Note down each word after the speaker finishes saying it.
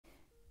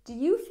Do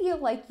you feel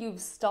like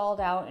you've stalled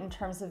out in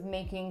terms of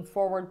making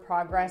forward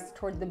progress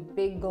toward the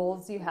big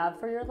goals you have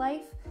for your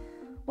life?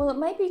 Well, it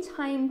might be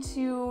time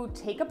to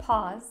take a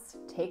pause,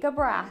 take a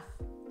breath,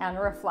 and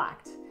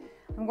reflect.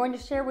 I'm going to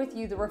share with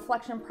you the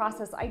reflection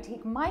process I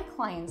take my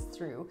clients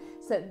through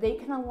so that they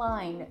can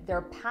align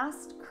their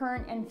past,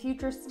 current, and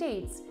future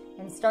states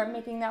and start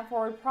making that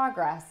forward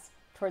progress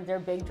toward their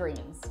big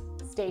dreams.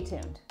 Stay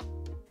tuned.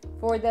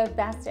 For the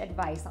best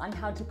advice on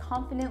how to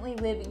confidently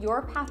live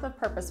your path of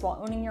purpose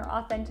while owning your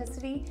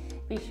authenticity,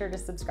 be sure to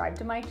subscribe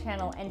to my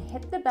channel and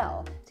hit the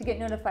bell to get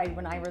notified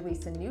when I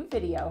release a new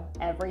video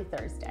every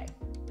Thursday.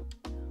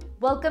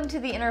 Welcome to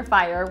The Inner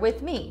Fire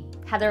with me,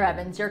 Heather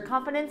Evans, your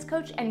confidence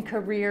coach and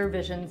career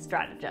vision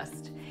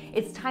strategist.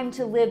 It's time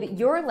to live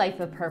your life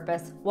of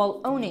purpose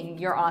while owning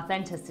your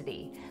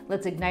authenticity.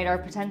 Let's ignite our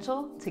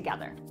potential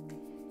together.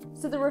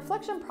 So the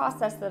reflection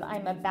process that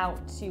I'm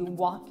about to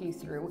walk you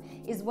through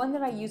is one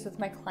that I use with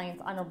my clients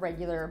on a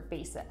regular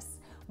basis.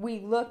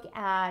 We look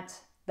at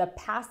the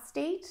past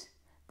state,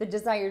 the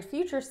desired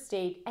future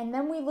state, and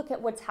then we look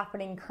at what's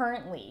happening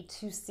currently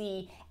to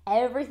see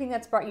everything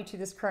that's brought you to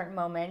this current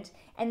moment,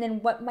 and then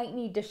what might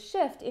need to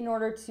shift in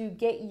order to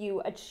get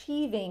you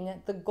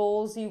achieving the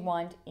goals you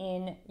want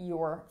in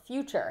your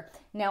future.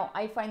 Now,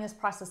 I find this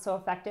process so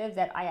effective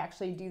that I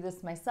actually do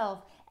this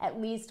myself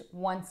at least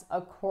once a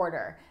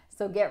quarter.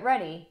 So get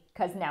ready,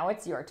 because now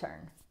it's your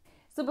turn.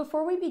 So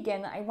before we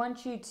begin, I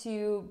want you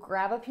to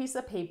grab a piece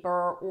of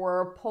paper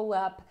or pull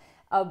up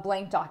a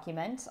blank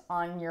document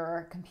on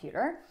your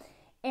computer.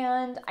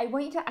 And I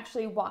want you to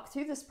actually walk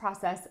through this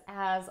process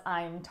as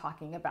I'm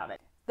talking about it.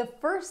 The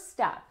first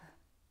step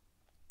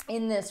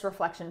in this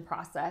reflection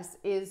process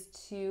is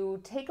to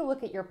take a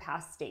look at your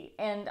past state.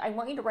 And I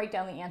want you to write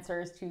down the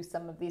answers to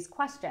some of these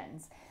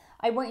questions.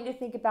 I want you to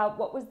think about,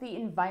 what was the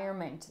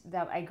environment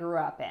that I grew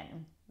up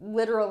in?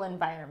 Literal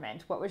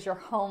environment. What was your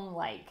home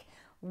like?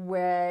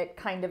 What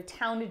kind of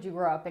town did you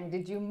grow up in?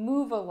 Did you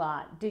move a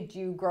lot? Did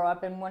you grow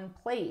up in one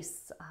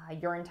place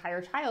your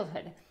entire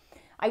childhood?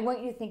 I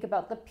want you to think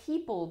about the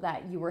people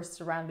that you were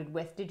surrounded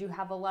with. Did you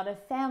have a lot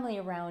of family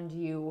around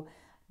you?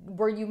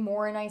 Were you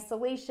more in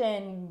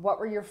isolation? What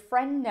were your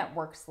friend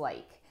networks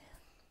like?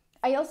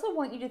 I also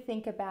want you to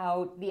think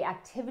about the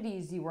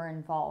activities you were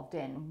involved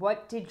in.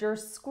 What did your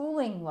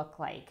schooling look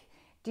like?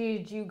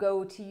 Did you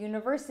go to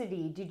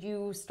university? Did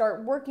you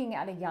start working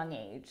at a young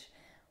age?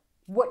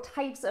 What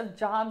types of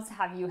jobs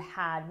have you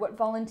had? What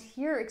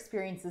volunteer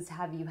experiences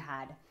have you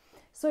had?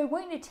 So I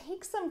want you to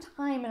take some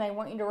time and I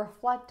want you to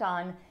reflect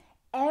on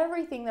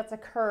everything that's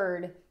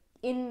occurred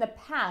in the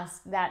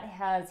past that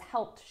has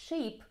helped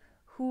shape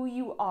who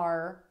you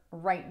are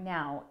right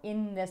now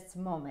in this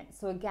moment.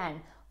 So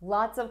again,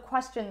 lots of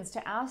questions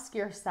to ask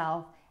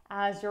yourself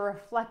as you're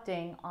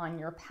reflecting on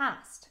your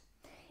past.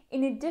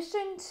 In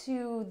addition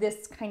to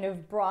this kind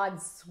of broad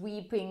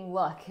sweeping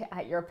look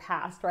at your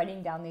past,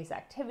 writing down these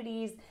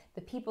activities,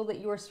 the people that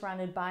you were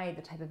surrounded by,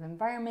 the type of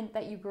environment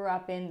that you grew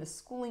up in, the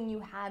schooling you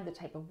had, the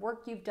type of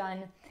work you've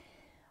done,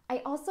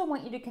 I also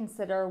want you to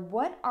consider,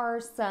 what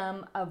are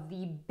some of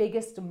the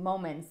biggest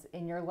moments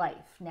in your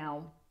life?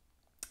 Now,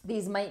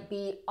 these might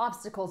be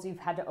obstacles you've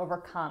had to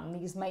overcome.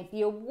 These might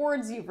be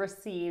awards you've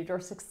received or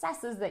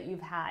successes that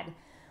you've had.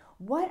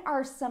 What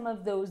are some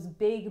of those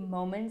big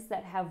moments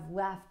that have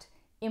left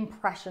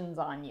impressions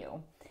on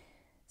you?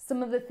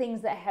 Some of the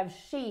things that have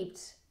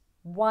shaped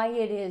why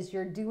it is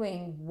you're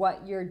doing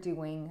what you're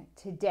doing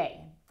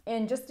today.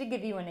 And just to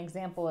give you an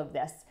example of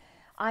this,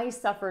 I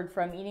suffered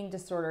from eating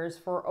disorders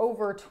for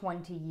over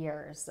 20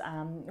 years.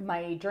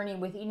 My journey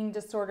with eating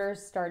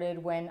disorders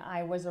started when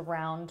I was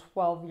around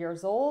 12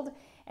 years old,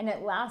 and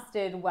it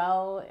lasted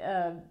well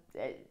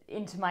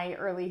into my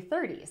early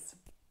 30s.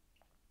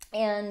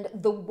 And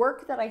the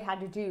work that I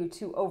had to do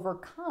to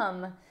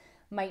overcome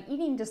my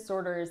eating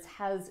disorders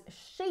has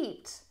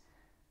shaped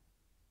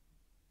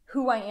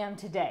who I am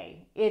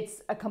today.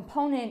 It's a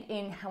component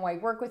in how I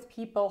work with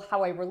people,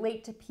 how I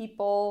relate to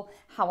people,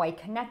 how I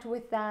connect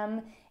with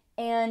them,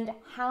 and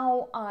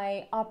how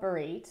I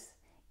operate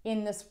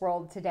in this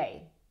world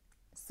today.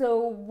 So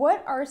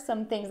what are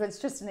some things, that's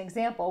just an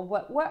example,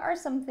 what are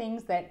some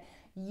things that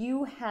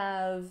you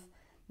have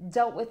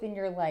dealt with in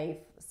your life,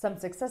 some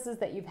successes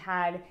that you've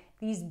had,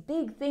 these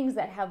big things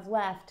that have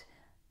left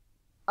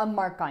a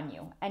mark on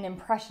you, an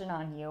impression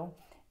on you,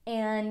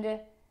 and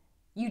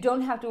you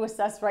don't have to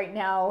assess right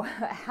now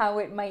how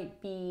it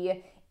might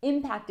be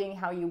impacting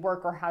how you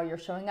work or how you're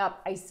showing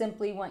up. I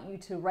simply want you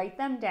to write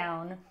them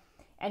down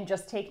and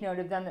just take note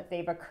of them, that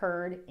they've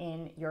occurred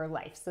in your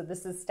life. So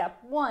this is step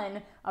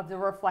one of the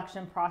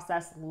reflection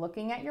process,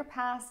 looking at your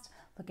past,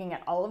 looking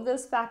at all of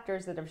those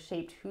factors that have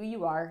shaped who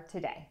you are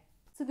today.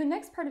 So the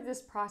next part of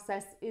this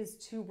process is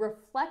to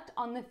reflect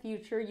on the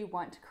future you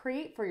want to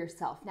create for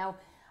yourself. Now,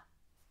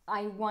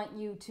 I want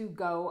you to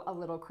go a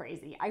little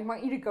crazy. I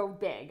want you to go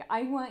big.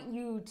 I want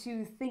you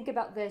to think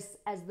about this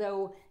as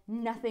though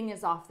nothing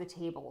is off the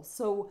table.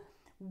 So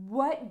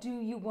what do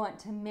you want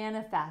to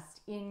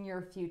manifest in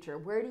your future?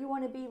 Where do you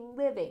want to be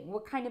living?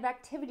 What kind of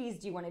activities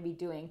do you want to be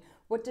doing?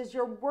 What does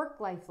your work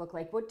life look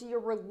like? What do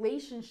your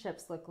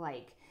relationships look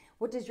like?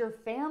 What does your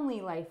family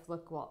life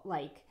look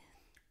like?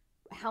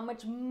 How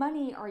much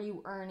money are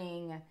you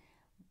earning?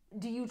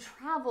 Do you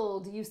travel?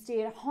 Do you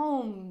stay at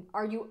home?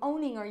 Are you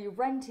owning? Are you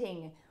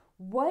renting?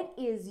 What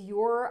is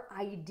your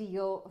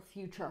ideal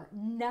future?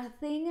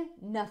 Nothing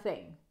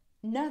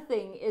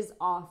is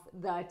off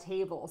the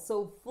table.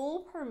 So full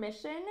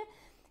permission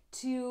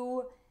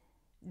to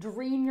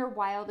dream your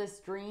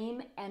wildest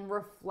dream and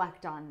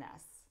reflect on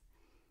this.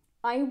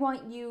 I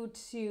want you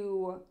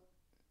to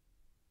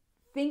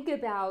think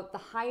about the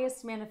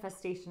highest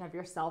manifestation of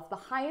yourself, the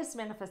highest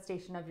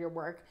manifestation of your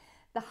work,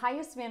 the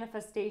highest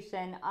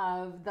manifestation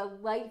of the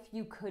life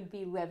you could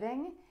be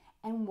living,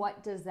 and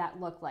what does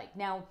that look like?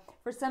 Now,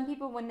 for some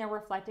people, when they're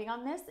reflecting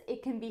on this,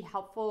 it can be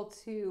helpful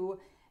to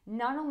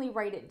not only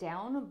write it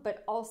down,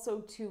 but also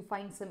to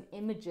find some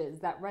images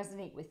that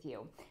resonate with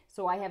you.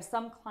 So I have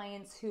some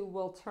clients who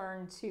will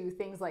turn to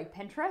things like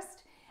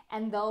Pinterest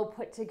and they'll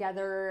put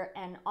together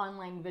an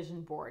online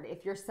vision board.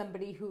 If you're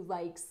somebody who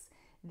likes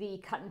the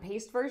cut and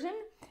paste version,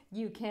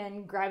 you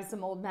can grab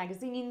some old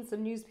magazines,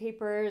 some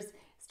newspapers,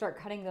 start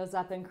cutting those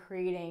up and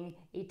creating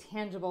a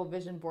tangible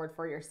vision board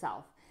for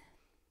yourself.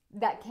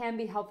 That can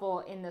be helpful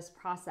in this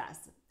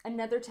process.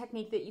 Another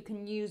technique that you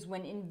can use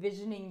when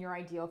envisioning your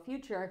ideal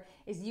future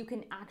is you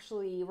can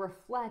actually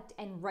reflect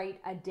and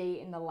write a day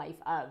in the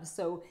life of.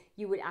 So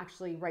you would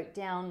actually write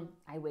down,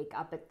 I wake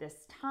up at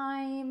this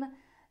time,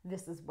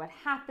 this is what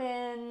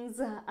happens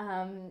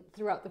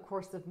throughout the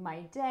course of my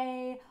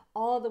day,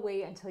 all the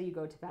way until you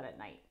go to bed at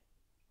night.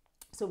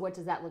 So what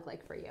does that look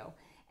like for you?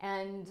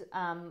 And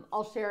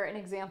I'll share an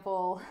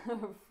example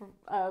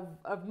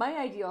of my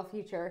ideal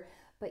future,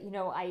 but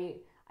I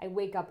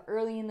wake up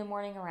early in the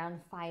morning around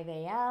 5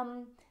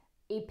 a.m.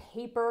 A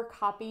paper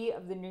copy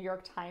of the New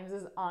York Times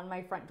is on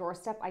my front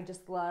doorstep. I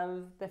just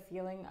love the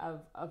feeling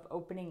of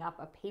opening up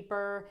a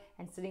paper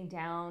and sitting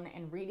down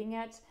and reading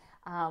it.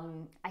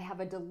 I have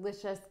a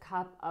delicious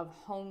cup of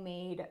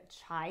homemade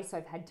chai, so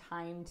I've had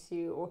time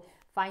to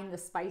find the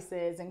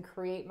spices and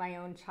create my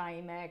own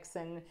chai mix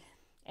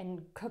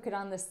and cook it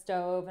on the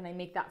stove, and I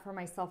make that for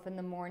myself in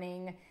the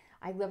morning.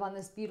 I live on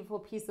this beautiful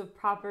piece of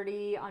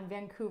property on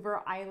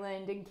Vancouver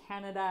Island in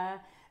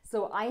Canada.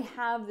 So I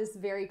have this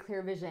very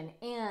clear vision,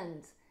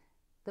 and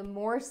the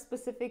more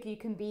specific you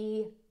can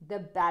be, the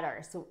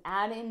better. So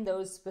add in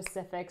those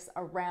specifics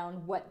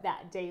around what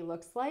that day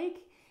looks like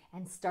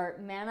and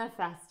start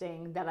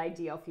manifesting that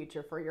ideal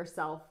future for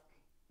yourself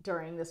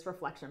during this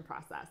reflection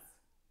process.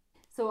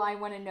 So I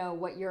want to know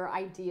what your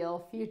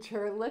ideal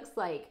future looks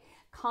like.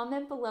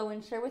 Comment below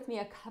and share with me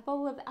a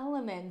couple of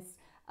elements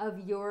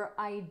of your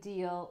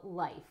ideal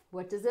life.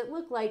 What does it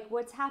look like?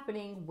 What's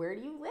happening? Where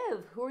do you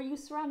live? Who are you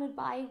surrounded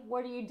by?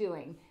 What are you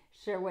doing?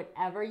 Share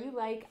whatever you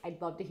like.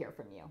 I'd love to hear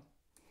from you.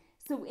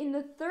 So in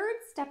the third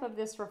step of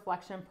this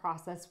reflection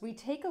process, we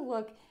take a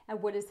look at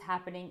what is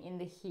happening in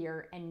the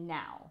here and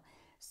now.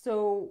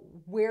 So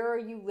where are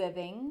you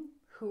living?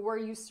 Who are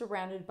you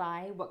surrounded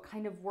by? What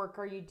kind of work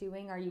are you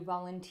doing? Are you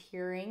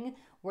volunteering?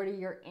 What are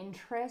your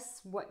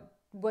interests?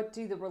 What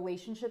do the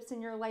relationships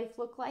in your life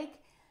look like?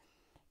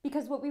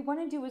 Because what we want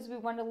to do is we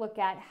want to look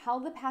at how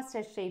the past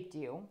has shaped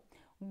you,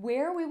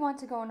 where we want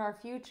to go in our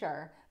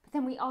future, but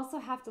then we also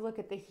have to look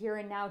at the here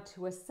and now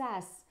to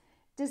assess,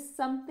 does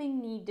something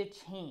need to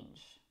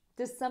change?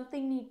 Does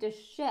something need to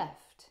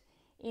shift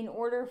in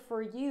order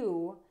for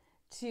you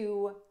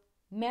to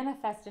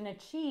manifest and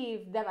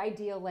achieve that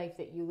ideal life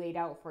that you laid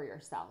out for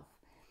yourself?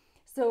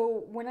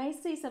 So when I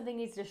say something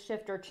needs to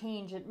shift or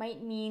change, it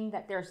might mean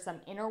that there's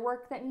some inner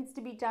work that needs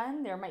to be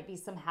done. There might be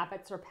some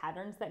habits or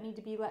patterns that need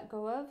to be let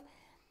go of,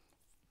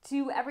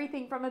 to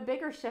everything from a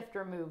bigger shift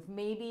or move.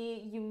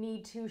 Maybe you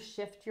need to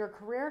shift your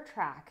career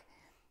track.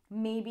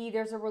 Maybe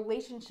there's a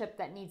relationship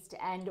that needs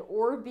to end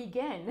or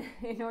begin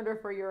in order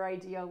for your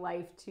ideal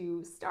life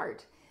to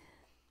start.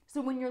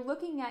 So when you're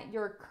looking at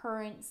your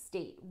current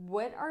state,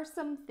 what are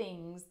some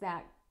things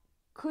that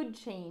could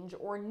change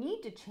or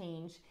need to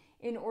change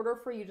in order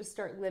for you to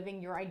start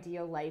living your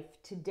ideal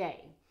life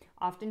today?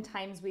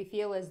 Oftentimes we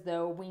feel as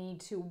though we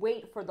need to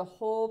wait for the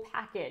whole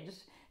package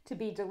to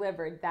be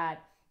delivered,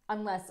 that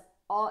unless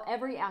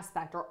every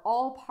aspect or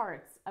all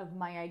parts of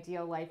my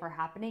ideal life are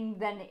happening,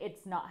 then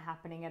it's not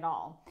happening at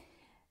all.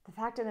 The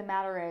fact of the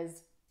matter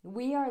is,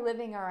 we are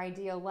living our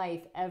ideal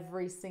life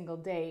every single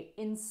day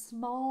in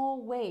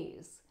small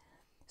ways.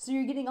 So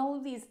you're getting all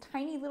of these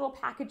tiny little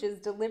packages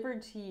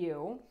delivered to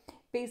you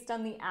based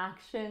on the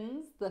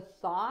actions, the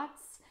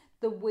thoughts,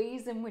 the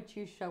ways in which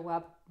you show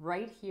up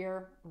right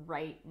here,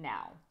 right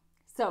now.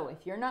 So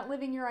if you're not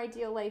living your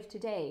ideal life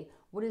today,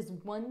 what is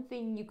one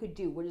thing you could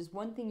do? What is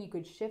one thing you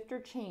could shift or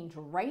change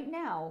right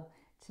now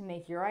to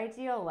make your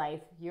ideal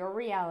life your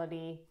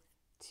reality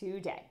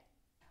today?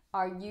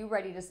 Are you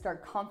ready to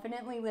start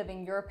confidently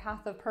living your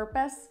path of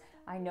purpose?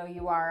 I know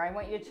you are. I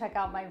want you to check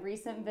out my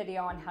recent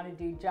video on how to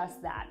do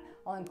just that.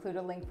 I'll include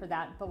a link for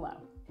that below.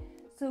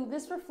 So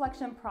this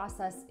reflection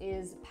process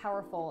is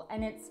powerful,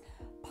 and it's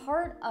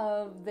part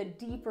of the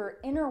deeper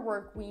inner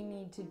work we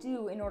need to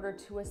do in order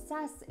to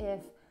assess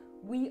if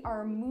We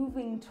are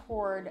moving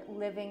toward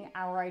living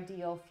our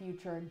ideal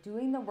future,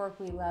 doing the work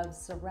we love,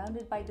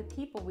 surrounded by the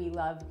people we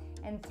love,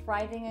 and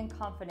thriving in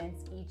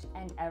confidence each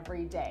and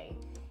every day.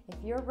 If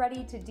you're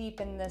ready to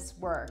deepen this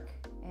work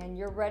and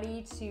you're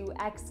ready to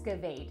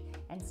excavate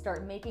and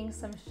start making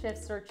some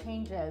shifts or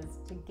changes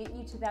to get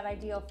you to that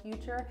ideal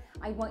future,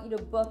 I want you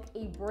to book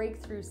a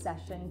breakthrough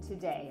session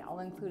today. I'll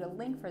include a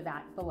link for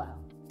that below.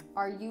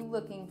 Are you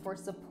looking for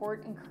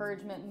support,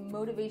 encouragement,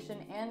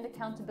 motivation, and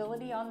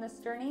accountability on this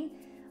journey?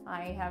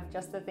 I have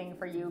just the thing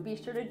for you. Be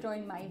sure to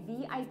join my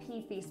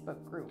VIP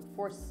Facebook group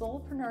for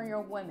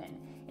soulpreneurial women.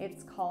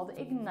 It's called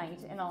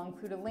Ignite, and I'll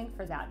include a link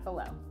for that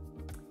below.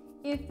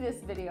 If this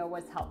video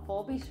was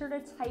helpful, be sure to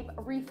type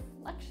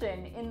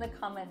reflection in the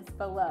comments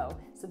below.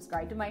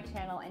 Subscribe to my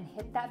channel and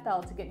hit that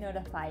bell to get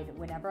notified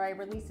whenever I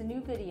release a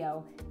new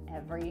video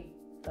every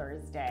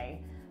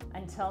Thursday.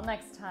 Until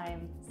next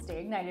time,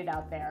 stay ignited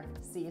out there.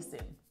 See you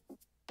soon.